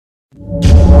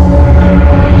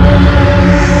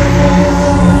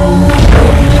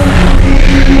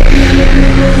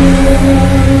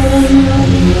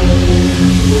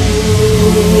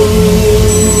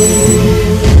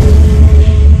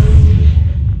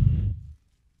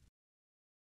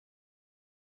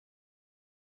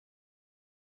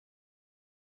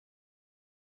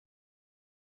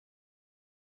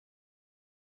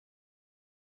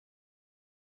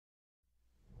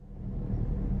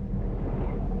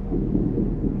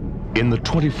In the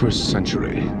 21st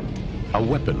century, a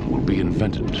weapon will be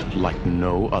invented like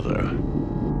no other.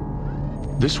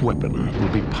 This weapon will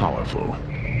be powerful,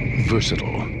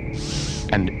 versatile,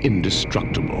 and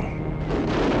indestructible.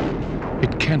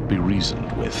 It can't be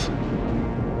reasoned with.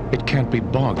 It can't be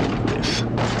bargained with.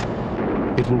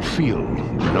 It will feel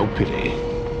no pity,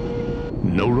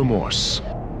 no remorse,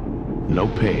 no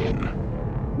pain,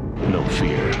 no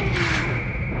fear.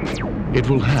 It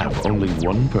will have only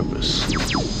one purpose: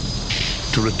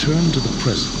 to return to the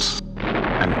present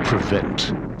and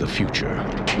prevent the future.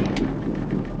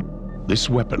 This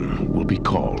weapon will be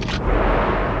called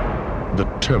the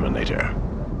Terminator.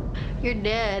 You're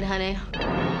dead, honey.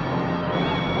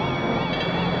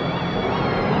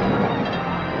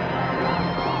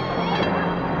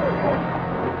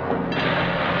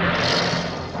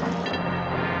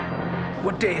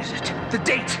 What day is it? The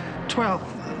date!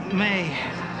 12th May,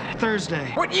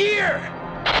 Thursday. What year?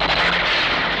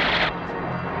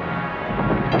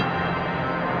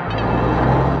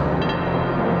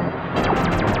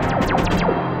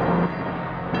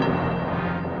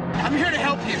 I'm here to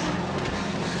help you.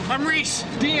 I'm Reese,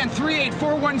 DN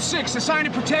 38416, assigned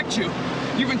to protect you.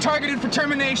 You've been targeted for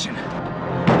termination.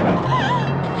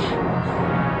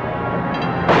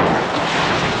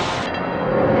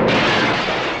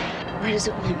 Why does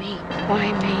it want me?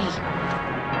 Why me?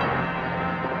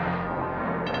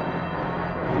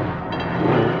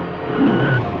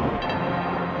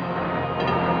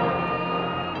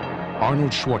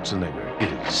 Arnold Schwarzenegger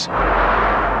is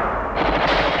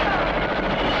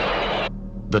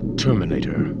the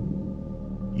Terminator.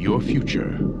 Your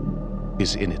future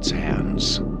is in its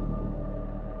hands.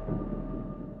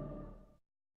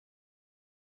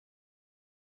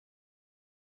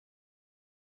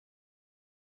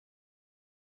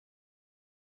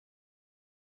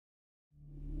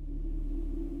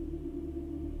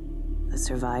 The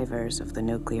survivors of the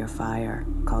nuclear fire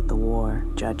called the war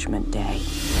Judgment Day.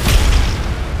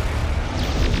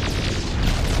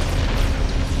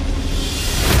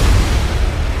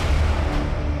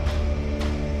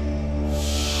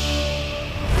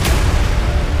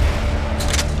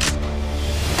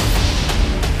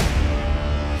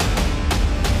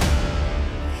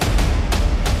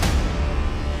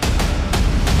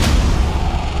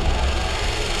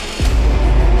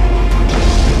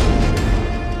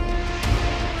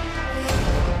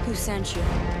 Who sent you?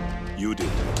 You did.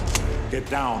 Get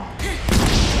down.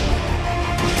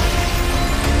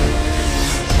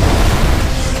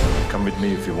 Come with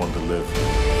me if you want to live.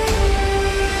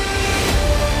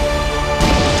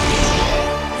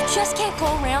 You just can't go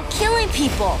around killing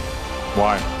people.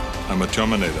 Why? I'm a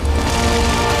Terminator.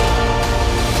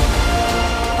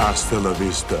 Hasta la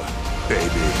vista,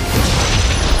 baby.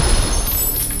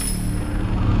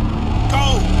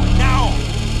 Go! Now!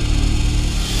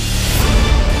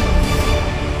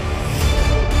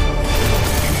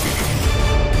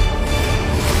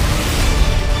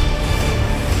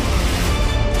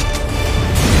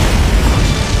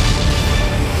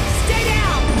 Stay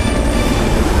down!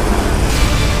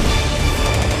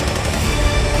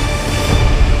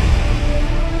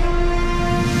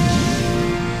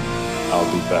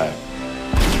 I'll be back.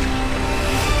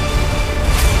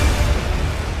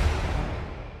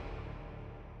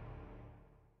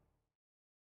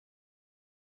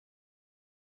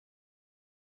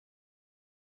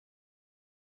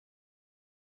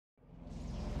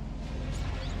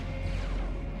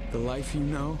 The life you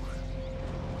know,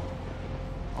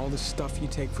 all the stuff you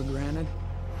take for granted,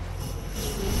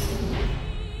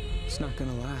 it's not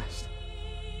gonna last.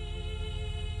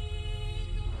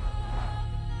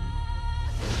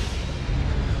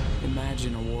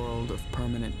 Imagine a world of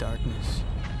permanent darkness,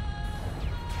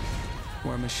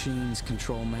 where machines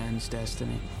control man's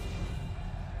destiny.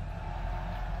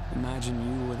 Imagine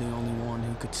you were the only one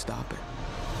who could stop it.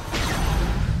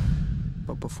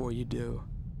 But before you do,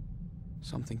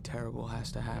 something terrible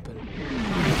has to happen.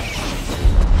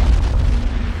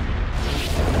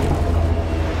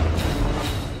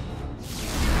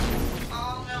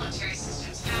 All military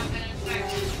systems have been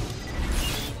infected.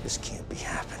 This can't be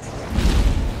happening.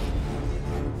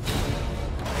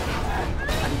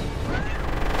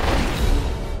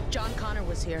 John Connor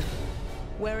was here.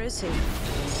 Where is he?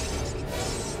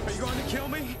 Are you going to kill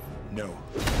me? No.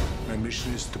 My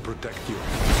mission is to protect you.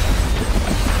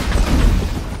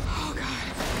 Oh,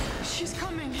 God. She's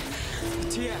coming.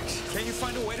 TX, can't you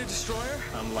find a way to destroy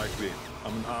her? Unlikely.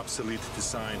 I'm an obsolete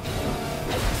design.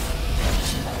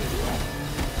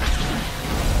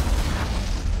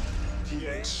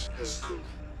 TX has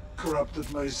corrupted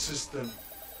my system.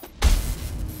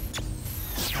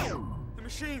 The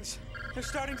machines. They're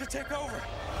starting to take over.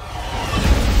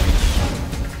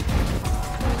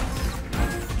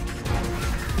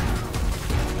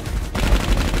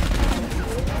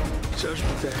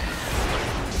 Judgment Day.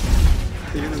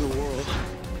 The end of the world.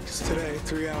 It's today,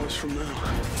 3 hours from now.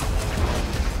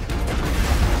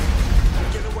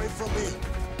 Get away from me!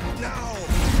 Now!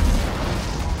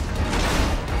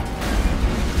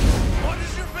 What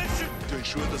is your mission? To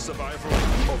ensure the survival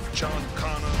of John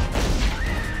Connor.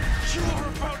 You are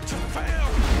about to fail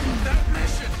that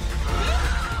mission.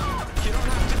 You don't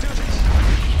have to do this.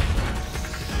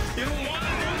 You don't want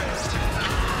to do this.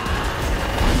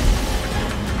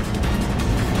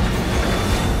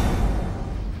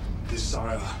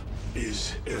 Desire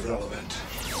is irrelevant.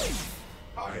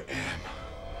 I am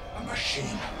a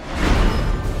machine.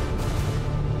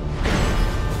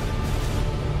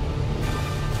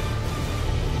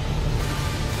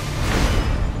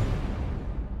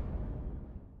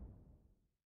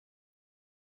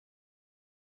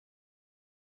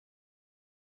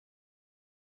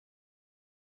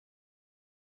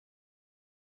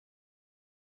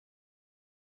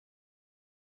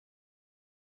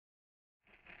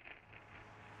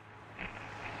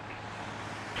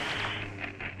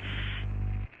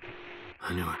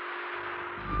 I knew it.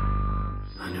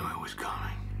 I knew it was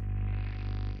coming.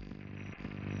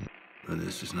 But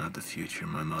this is not the future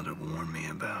my mother warned me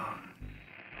about.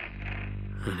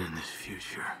 And in this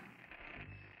future,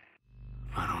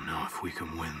 I don't know if we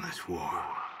can win this war.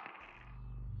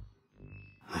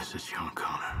 This is John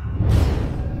Connor.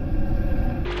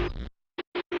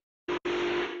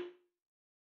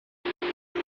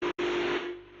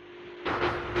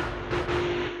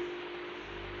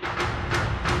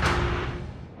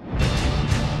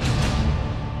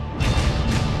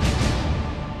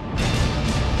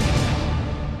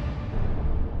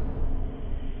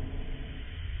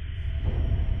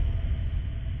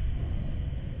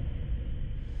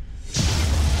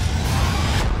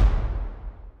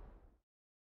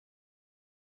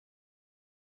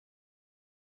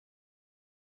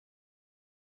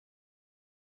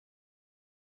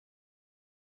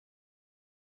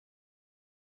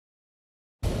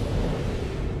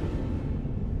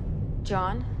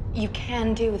 John, you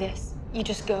can do this. You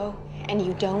just go and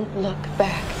you don't look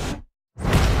back.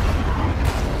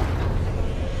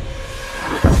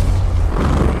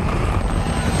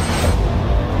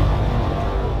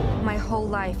 My whole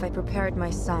life, I prepared my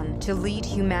son to lead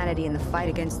humanity in the fight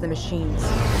against the machines.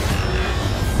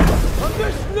 On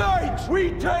this night,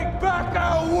 we take back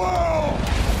our world!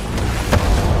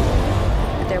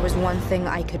 But there was one thing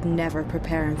I could never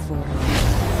prepare him for.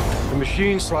 The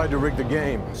machines tried to rig the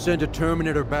game. Sent a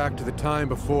Terminator back to the time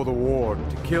before the war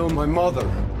to kill my mother.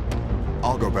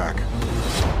 I'll go back.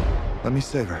 Let me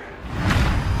save her.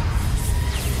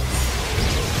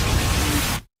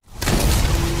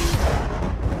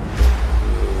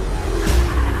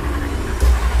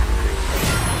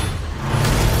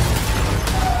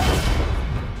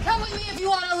 Come with me if you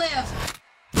want to live!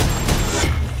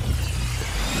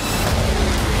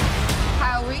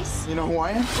 Reese? You know who I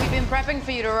am? We've been prepping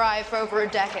for you to arrive for over a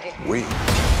decade. We.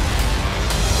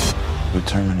 The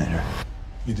Terminator.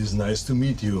 It is nice to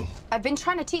meet you. I've been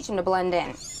trying to teach him to blend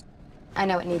in. I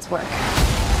know it needs work.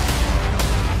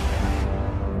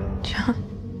 John,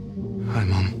 Hi,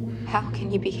 Mom. how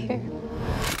can you be here?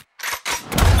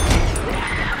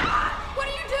 What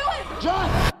are you doing? John!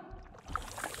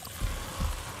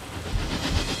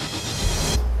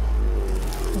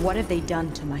 What have they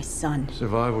done to my son?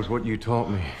 Survive was what you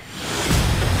taught me.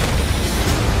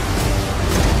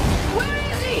 Where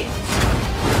is he?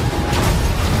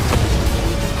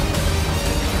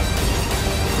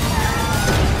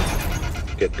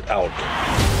 Get out.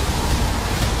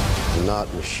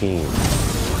 Not machine.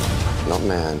 Not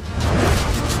man.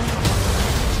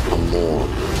 I'm more.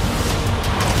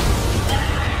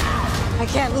 I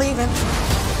can't leave him.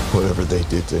 Whatever they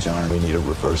did to John, we need a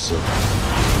reversal.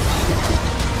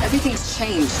 Everything's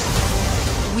changed.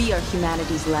 We are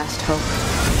humanity's last hope.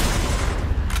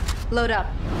 Load up.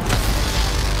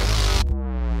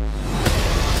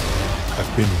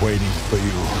 I've been waiting for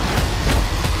you.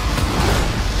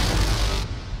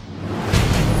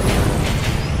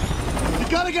 You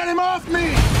gotta get him off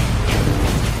me!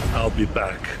 I'll be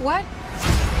back. What?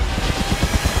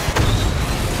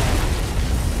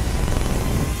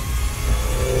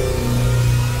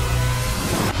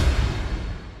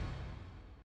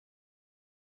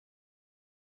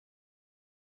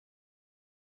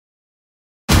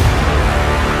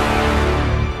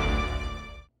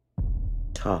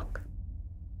 Talk.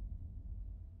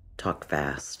 Talk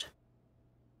fast.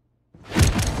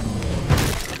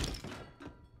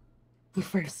 You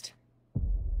first.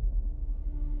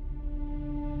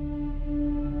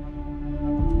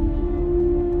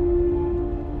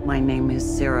 My name is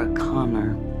Sarah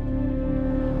Connor.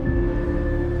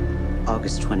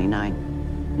 August 29,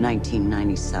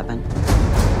 1997.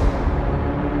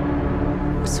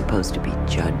 It was supposed to be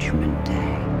Judgment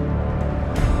Day.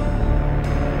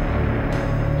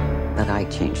 But I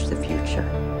changed the future.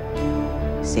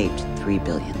 Saved 3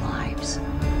 billion lives.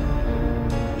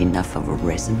 Enough of a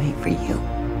resume for you?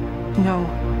 No.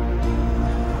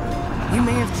 You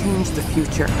may have changed the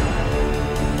future,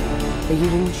 but you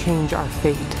didn't change our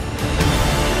fate.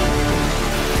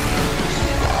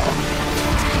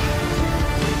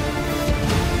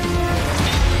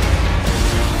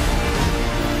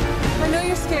 I know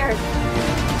you're scared,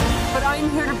 but I'm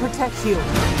here to protect you.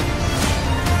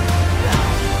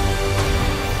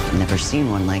 Never seen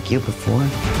one like you before.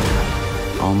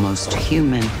 Almost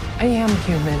human. I am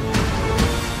human,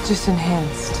 just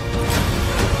enhanced.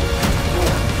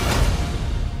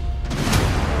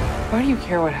 Why do you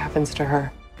care what happens to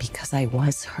her? Because I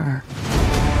was her.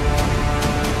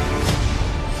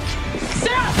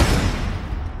 Sarah!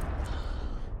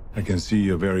 I can see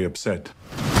you're very upset.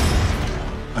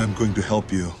 I'm going to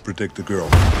help you protect the girl.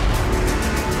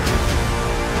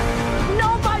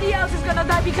 Nobody else is gonna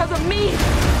die because of me!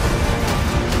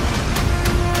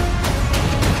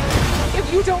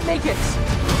 If you don't make it,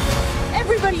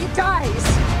 everybody dies!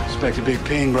 Expect a big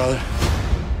ping, brother.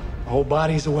 The whole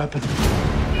body's a weapon.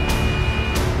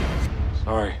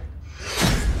 Sorry.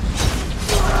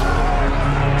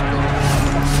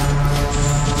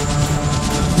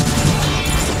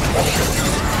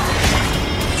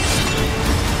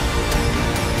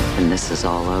 When this is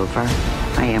all over,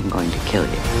 I am going to kill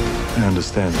you. I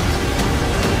understand.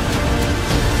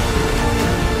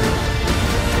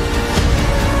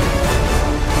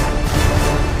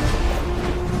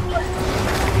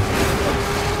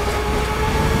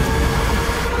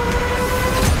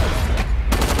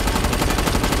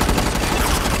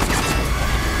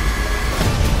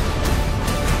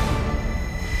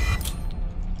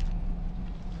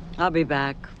 I'll be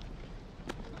back.